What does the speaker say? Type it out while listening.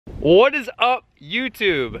What is up,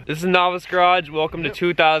 YouTube? This is Novice Garage. Welcome to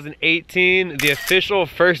 2018, the official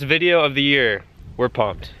first video of the year. We're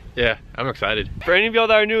pumped. Yeah, I'm excited. For any of y'all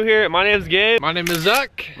that are new here, my name is Gabe. My name is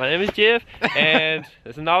Zach. My name is Jeff, and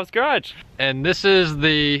this is Novice Garage. And this is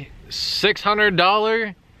the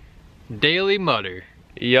 $600 Daily Mutter.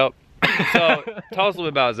 Yep. So, tell us a little bit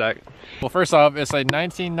about it, Zach. Well, first off, it's a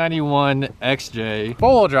 1991 XJ.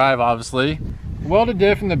 Four-wheel drive, obviously. Welded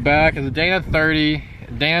diff in the back is a Dana 30.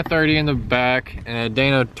 Dana 30 in the back and a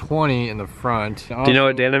Dana 20 in the front. Do you know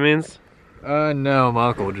what Dana means? No, my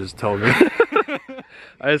uncle just told me.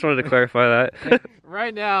 I just wanted to clarify that.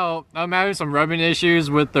 Right now, I'm having some rubbing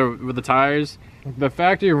issues with the tires. The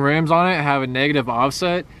factory rims on it have a negative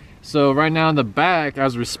offset. So right now in the back,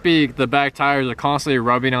 as we speak, the back tires are constantly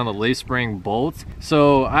rubbing on the leaf spring bolts.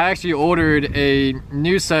 So I actually ordered a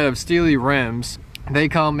new set of Steely rims. They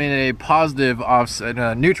come in a positive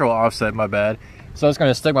offset, neutral offset, my bad. So it's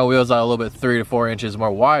gonna stick my wheels out a little bit 3 to 4 inches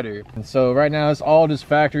more wider. And so right now it's all just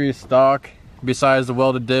factory stock, besides the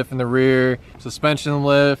welded diff in the rear, suspension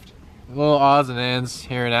lift, little odds and ends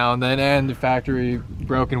here now and then, and the factory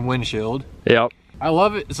broken windshield. Yep. I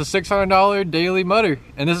love it. It's a $600 daily mutter,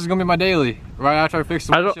 and this is gonna be my daily right after I fix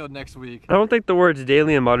the windshield next week. I don't think the words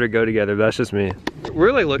daily and mutter go together, but that's just me.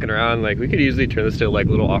 We're like looking around, like we could easily turn this to like a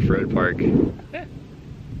little off-road park. Yeah.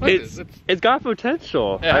 It's got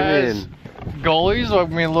potential. I mean, gullies,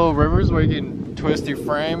 little rivers where you can twist your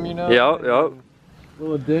frame, you know? Yep.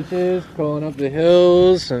 Little ditches going up the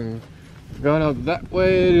hills and going up that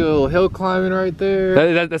way, do a little hill climbing right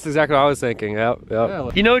there. That's exactly what I was thinking. Yep. Yeah,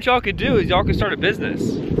 You know what y'all could do is y'all could start a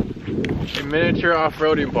business. A miniature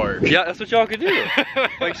off-roading park. Yeah, that's what y'all could do.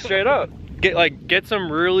 Like straight up. Get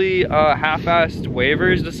some really half-assed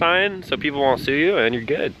waivers to sign so people won't sue you and you're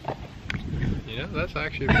good. Yeah, that's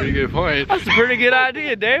actually a pretty good point. That's a pretty good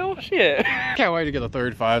idea, Dale. Shit. Can't wait to get the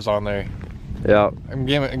 35s on there. Yeah. I'm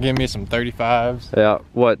giving me some 35s. Yeah.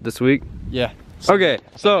 What, this week? Yeah. Okay,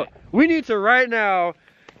 so we need to right now,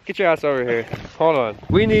 get your ass over here. Hold on.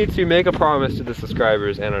 We need to make a promise to the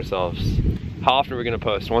subscribers and ourselves. How often are we gonna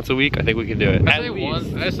post? Once a week? I think we can do it. I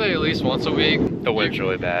say at least once a week. The wind's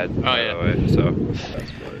really bad. Oh yeah. So.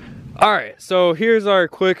 All right, so here's our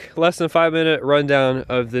quick, less than 5-minute rundown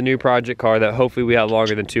of the new project car that hopefully we have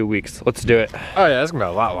longer than 2 weeks. Let's do it. Oh yeah, it's gonna be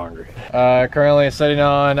a lot longer. Currently sitting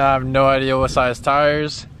on, I have no idea what size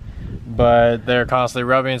tires, but they're constantly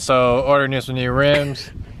rubbing, so ordering some new rims.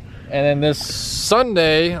 And then this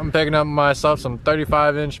Sunday, I'm picking up myself some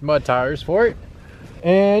 35-inch mud tires for it.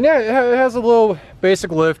 And yeah, it has a little basic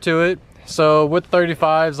lift to it. So with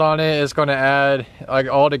 35s on it, it's going to add, like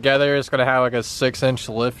all together, it's going to have like a 6-inch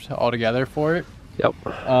lift altogether for it. Yep.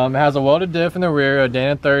 It has a welded diff in the rear, a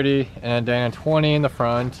Dana 30 and a Dana 20 in the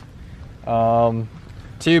front.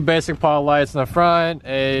 2 basic pod lights in the front,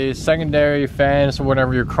 a secondary fan, so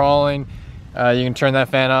whenever you're crawling, you can turn that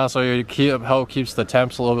fan on so you keeps the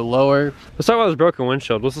temps a little bit lower. Let's talk about this broken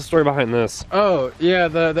windshield. What's the story behind this? Oh yeah,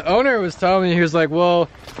 the owner was telling me, he was like, well,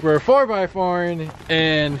 we're 4x4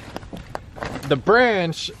 and the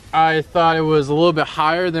branch, I thought it was a little bit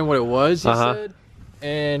higher than what it was, he said,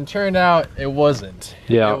 and turned out it wasn't.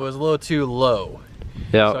 Yeah. It was a little too low.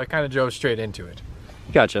 Yeah. So I kind of drove straight into it.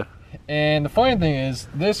 Gotcha. And the funny thing is,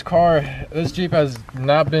 this Jeep has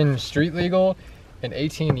not been street legal in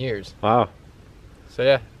 18 years. Wow. So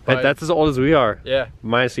yeah. That's as old as we are. Yeah.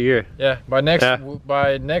 Minus a year. Yeah. By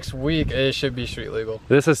next week, it should be street legal.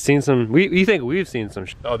 This has seen some. You think we've seen some?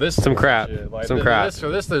 Oh, this some crap. Like, some crap.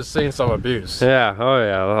 This has seen some abuse. Yeah. Oh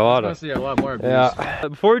yeah. A lot of. See a lot more abuse. Yeah.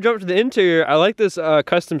 Before we jump to the interior, I like this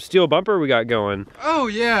custom steel bumper we got going. Oh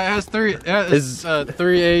yeah, it has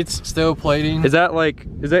 3/8 steel plating. Is that like?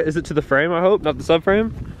 Is it to the frame? I hope, not the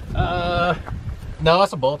subframe. No,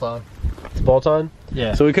 it's a bolt-on. It's bolt-on.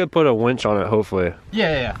 Yeah. So we could put a winch on it, hopefully.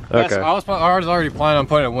 Yeah. Okay. I was already planning on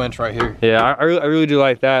putting a winch right here. Yeah, I really do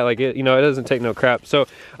like that. Like it, it doesn't take no crap. So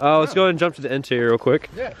let's go ahead and jump to the interior real quick.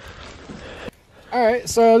 Yeah. All right.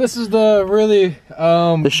 So this is the really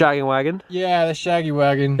the shaggin' wagon. Yeah, the shaggy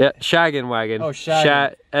wagon. Yeah, shaggin' wagon. Oh,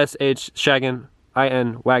 shaggin'. Shaggin'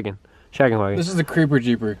 IN wagon. Shaggin' wagon. This is the creeper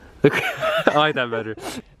jeeper. I like that better.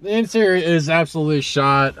 The interior is absolutely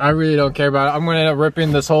shot. I really don't care about it. I'm gonna end up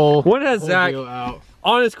ripping this whole deal out.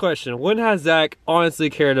 Honest question, when has Zach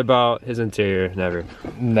honestly cared about his interior? Never.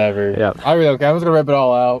 Never. Yeah. I really don't care. I'm just gonna rip it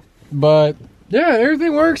all out. But yeah,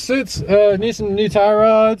 everything works. It's needs some new tie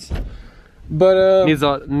rods. But needs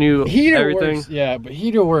a new heater everything. Works, yeah, but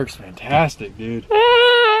heater works fantastic, dude.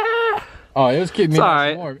 Oh, it was keeping me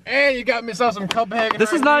nice and warm. And you got me some Cuphead.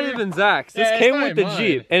 This is not even Zach's. This came with the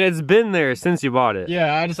Jeep, and it's been there since you bought it.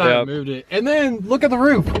 Yeah, I decided to move it. And then look at the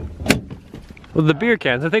roof. Well, the beer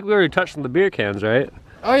cans. I think we already touched on the beer cans, right?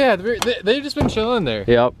 Oh yeah, they've just been chilling there.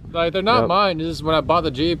 Yep. Like they're not mine. It's just when I bought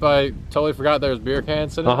the Jeep, I totally forgot there was beer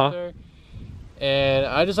cans sitting out there, and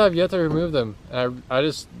I just have yet to remove them. And I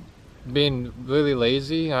just being really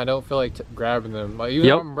lazy. I don't feel like grabbing them. Like even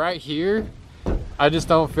though I'm right here, I just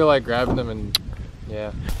don't feel like grabbing them. And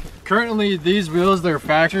yeah. Currently, these wheels, they're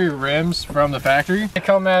factory rims from the factory. They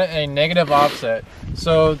come at a negative offset.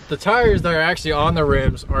 So the tires that are actually on the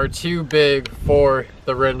rims are too big for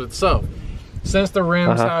the rim itself. Since the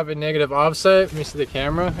rims have a negative offset, let me see the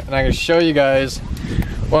camera, and I can show you guys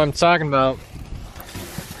what I'm talking about.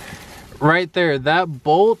 Right there, that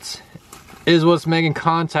bolt is what's making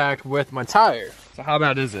contact with my tire. So how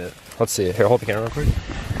bad is it? Let's see. Here, hold the camera real quick.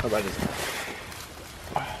 How bad is it?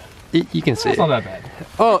 You can see it's it. not that bad.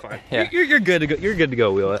 Oh, yeah. You're good to go. You're good to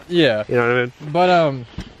go wheel it. Yeah. You know what I mean? But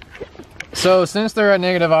so since they're at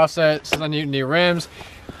negative offset, since I need new rims,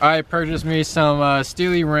 I purchased me some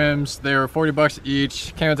Steely rims. They were 40 bucks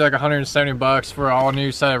each. Came out to like 170 bucks for all new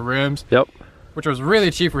set of rims. Yep. Which was really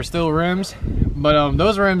cheap for Steel rims. But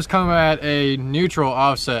those rims come at a neutral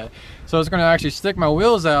offset. So it's gonna actually stick my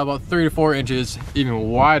wheels out about 3 to 4 inches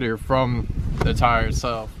even wider from the tire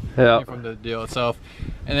itself. Yeah. From the deal itself.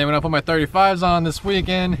 And then when I put my 35s on this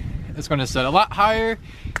weekend, it's gonna set a lot higher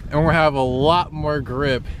and we're gonna have a lot more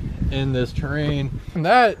grip in this terrain. And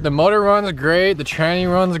the motor runs great, the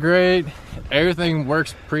tranny runs great, everything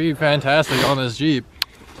works pretty fantastic on this Jeep.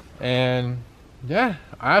 And yeah,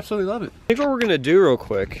 I absolutely love it. I think what we're gonna do real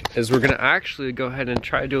quick is we're gonna actually go ahead and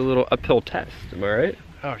try to do a little uphill test. Am I right?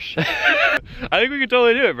 Oh shit. I think we can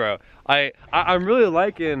totally do it, bro. I'm really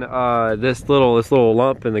liking this little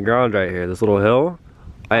lump in the ground right here, this little hill.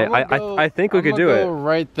 I think we could do it.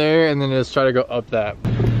 Right there, and then just try to go up that.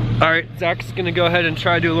 All right, Zach's gonna go ahead and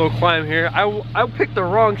try to do a little climb here. I picked the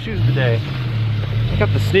wrong shoes today. I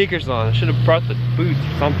got the sneakers on. I should have brought the boots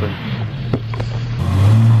or something.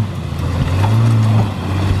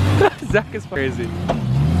 Zach is crazy.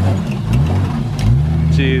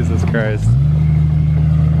 Jesus Christ.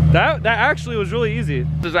 That actually was really easy.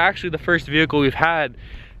 This is actually the first vehicle we've had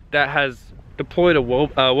that has deployed a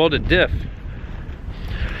welded diff.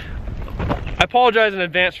 I apologize in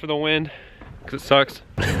advance for the wind, because it sucks.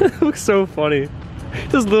 It looks so funny.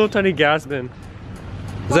 This little tiny gas bin.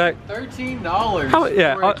 Zach, $13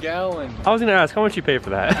 for a gallon. I was gonna ask, how much you pay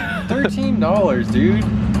for that? $13, dude.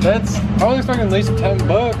 That's, I was expecting at least 10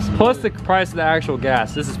 bucks. Plus the price of the actual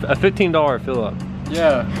gas. This is a $15 fill up.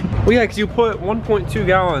 Yeah. Well, yeah, because you put 1.2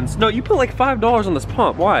 gallons. No, you put like $5 on this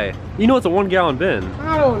pump. Why? You know it's a 1 gallon bin.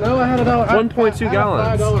 I don't know. I had it out. 1.2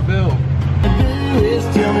 gallons. $5 bill.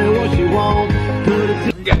 Tell me what you want.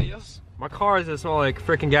 Yes. My car is gonna smell like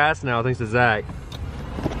freaking gas now, thanks to Zach.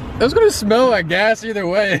 It's gonna smell like gas either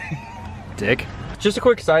way. Dick. Just a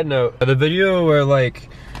quick side note. The video where like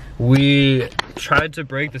we tried to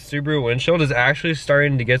break the Subaru windshield is actually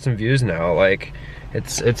starting to get some views now. Like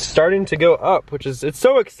it's starting to go up, which is, it's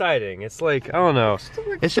so exciting. It's like, I don't know.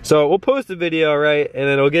 So we'll post the video, right? And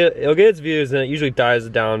then it'll get its views, and it usually dies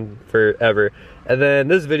down forever. And then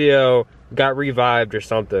this video got revived or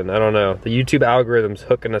something. I don't know. The YouTube algorithm's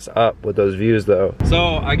hooking us up with those views though. So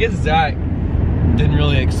I guess Zach didn't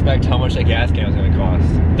really expect how much that gas can was gonna cost.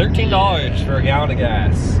 $13 for a gallon of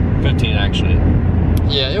gas. 15 actually.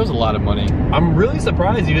 Yeah, it was a lot of money. I'm really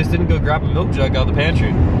surprised you just didn't go grab a milk jug out of the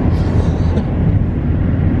pantry.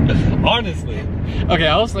 Honestly. Okay,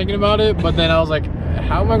 I was thinking about it, but then I was like,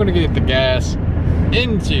 how am I gonna get the gas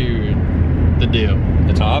into the deal?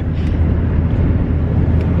 The top?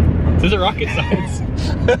 These are rocket science.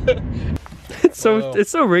 It's so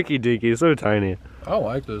rinky dinky, it's so tiny. I don't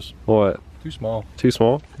like this. What? Too small. Too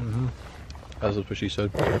small? Mm-hmm. That's what she said.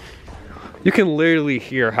 You can literally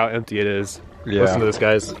hear how empty it is. Yeah. Listen to this,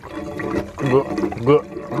 guys.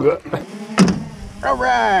 All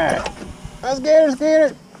right. Let's get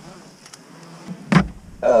it.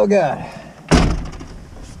 Oh God.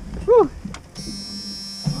 Whew.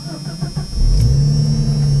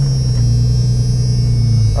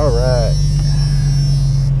 All right.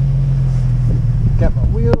 Got my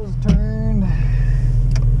wheels turned.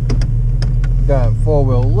 Got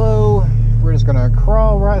 4-wheel low. We're just gonna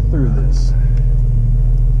crawl right through this.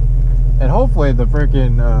 And hopefully the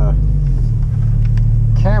freaking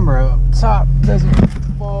camera up top doesn't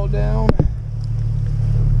fall down.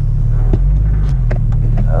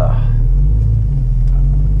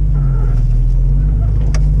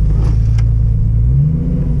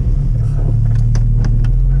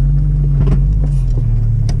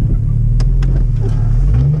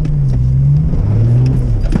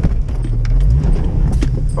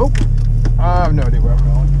 Oh, I have no idea where I'm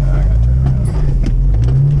going. I gotta turn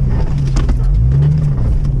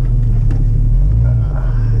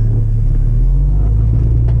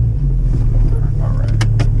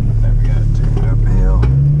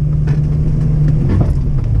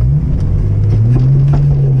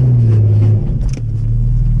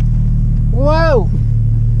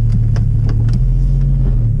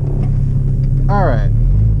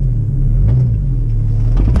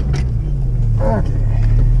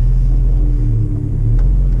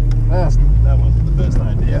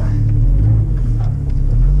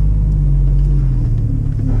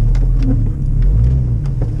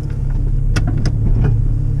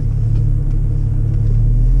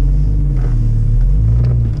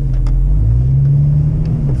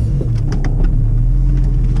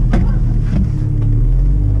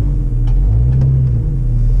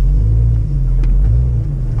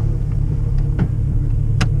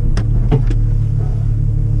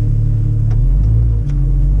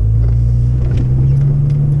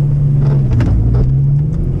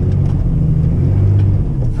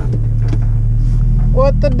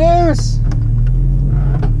the deuce?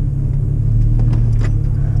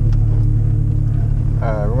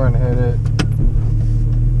 Alright, we're going to hit it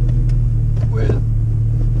with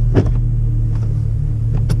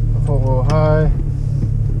a full wheel high.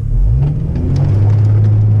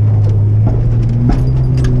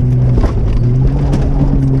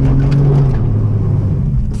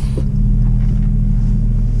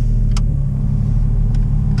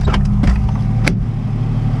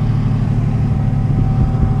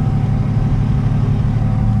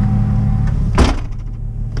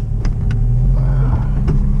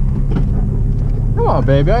 Come on,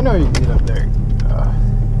 baby, I know you can get up there.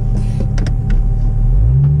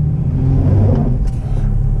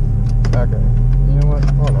 Okay, you know what?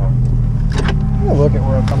 Hold on. I'm gonna look at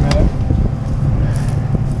where I'm at.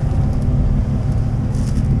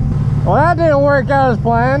 Well, that didn't work out as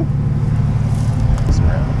planned.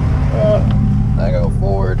 I go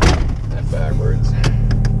forward and backwards.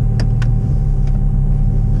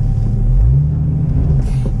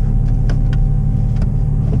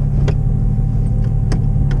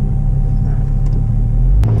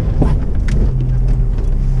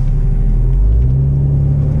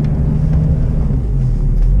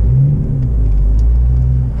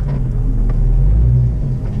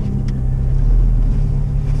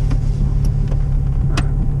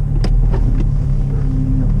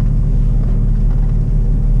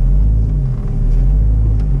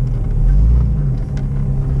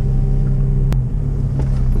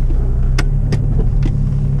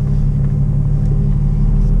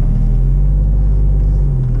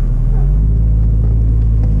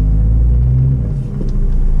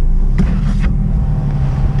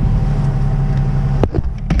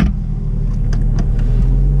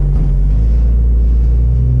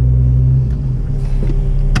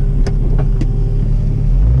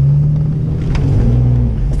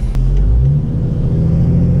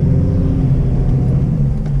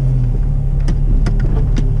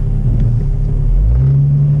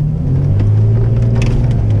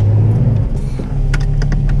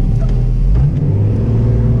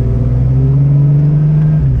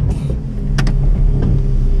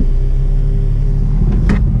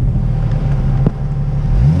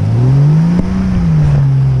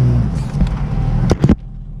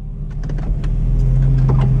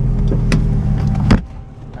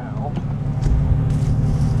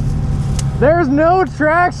 There's no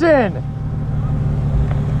traction!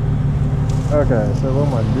 Okay, so what I'm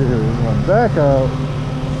gonna do is I'm gonna back out,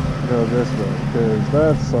 go this way, because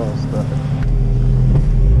that's all stuck.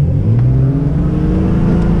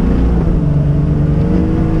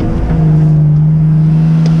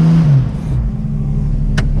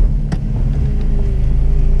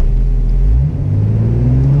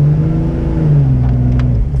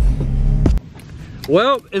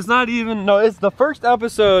 Well, it's not even, no, it's the first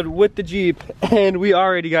episode with the Jeep and we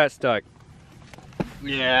already got stuck.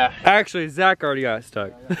 Yeah. Actually, Zach already got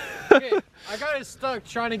stuck. Okay, I got it stuck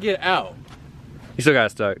trying to get out. You still got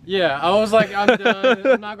stuck. Yeah, I was like, I'm done.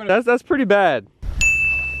 I'm not gonna. That's pretty bad.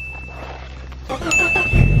 Go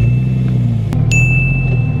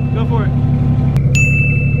for it.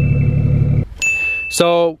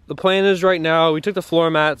 So the plan is right now, we took the floor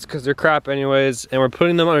mats because they're crap anyways, and we're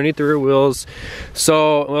putting them underneath the rear wheels.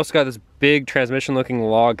 So we also got this big transmission looking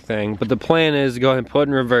log thing, but the plan is to go ahead and put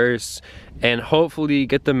in reverse and hopefully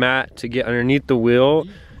get the mat to get underneath the wheel.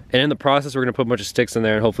 And in the process, we're gonna put a bunch of sticks in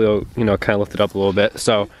there and hopefully it'll, you know, kind of lift it up a little bit.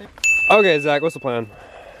 So, okay, Zach, what's the plan?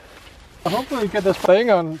 Hopefully get this thing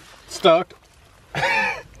unstuck.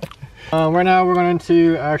 Right now we're going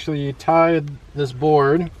to actually tie this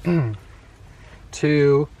board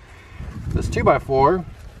to this 2x4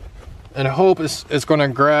 and hope it's going to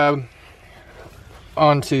grab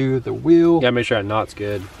onto the wheel. Yeah, make sure that knot's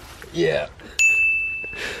good. Yeah.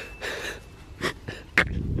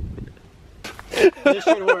 This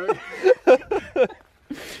should work.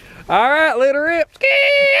 All right, let her rip.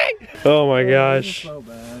 Oh my gosh. So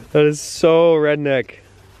bad. That is so redneck.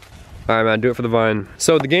 All right, man, do it for the vine.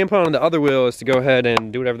 So the game plan on the other wheel is to go ahead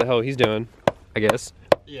and do whatever the hell he's doing, I guess.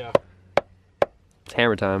 Yeah. It's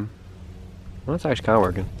hammer time. Well, it's actually kind of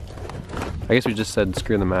working. I guess we just said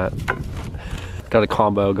screw the mat. Got a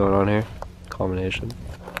combo going on here. Combination.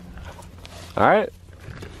 All right.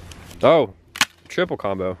 Oh, triple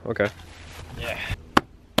combo. Okay. Yeah.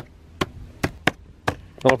 I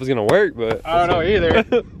don't know if it's gonna work, but I don't know either.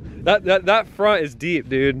 that front is deep,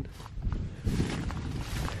 dude.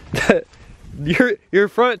 your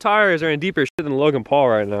front tires are in deeper shit than Logan Paul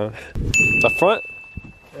right now. The front?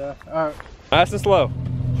 Yeah. Alright. Nice and slow.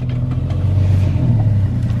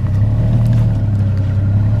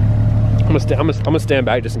 I'm gonna stand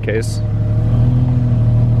back just in case.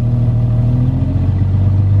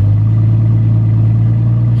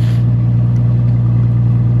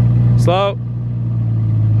 Slow.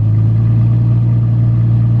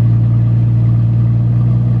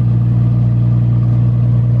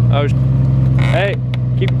 Oh, hey,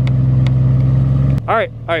 keep. All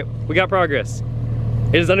right, we got progress.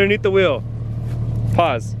 It is underneath the wheel.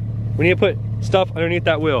 Pause. We need to put stuff underneath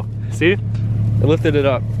that wheel. See? It lifted it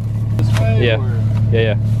up. This way? Yeah. Or?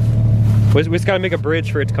 Yeah. We just gotta make a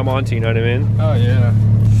bridge for it to come onto, you know what I mean? Oh, yeah.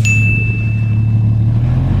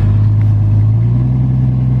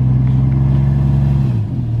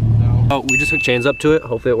 No. Oh, we just hooked chains up to it.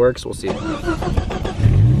 Hopefully it works. We'll see.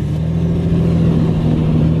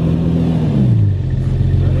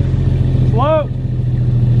 Slow.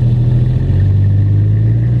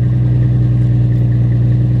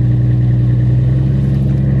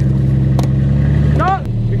 Stop.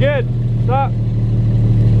 You're good. Stop.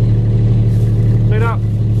 Straight out.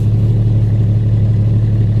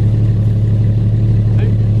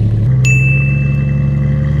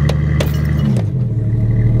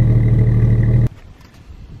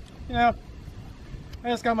 You know, I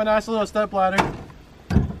just got my nice little step ladder.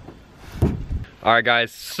 All right,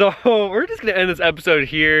 guys, so we're just gonna end this episode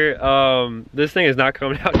here. This thing is not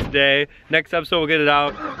coming out today. Next episode we'll get it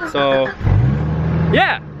out. So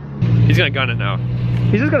yeah, he's gonna gun it now.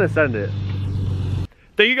 He's just gonna send it.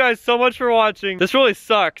 Thank you guys so much for watching. This really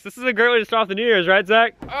sucks. This is a great way to start off the New Year's, right,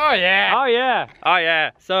 Zach? Oh, yeah. Oh yeah, oh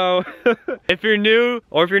yeah. So if you're new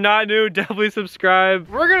or if you're not new, definitely subscribe.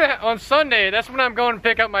 We're gonna, on Sunday, that's when I'm going to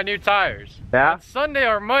pick up my new tires. Yeah? On Sunday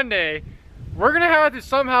or Monday, we're gonna have to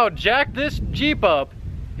somehow jack this Jeep up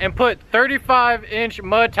and put 35-inch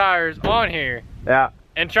mud tires on here Yeah,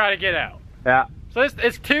 and try to get out. yeah, So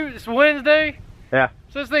it's Wednesday, yeah,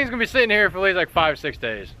 so this thing's gonna be sitting here for at least like 5-6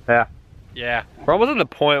 days. yeah. Yeah. We're almost at the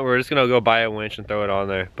point where we're just gonna go buy a winch and throw it on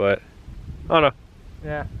there, but I don't know.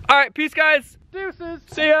 Yeah. All right, peace, guys. Deuces.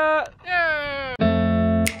 See ya. Yeah.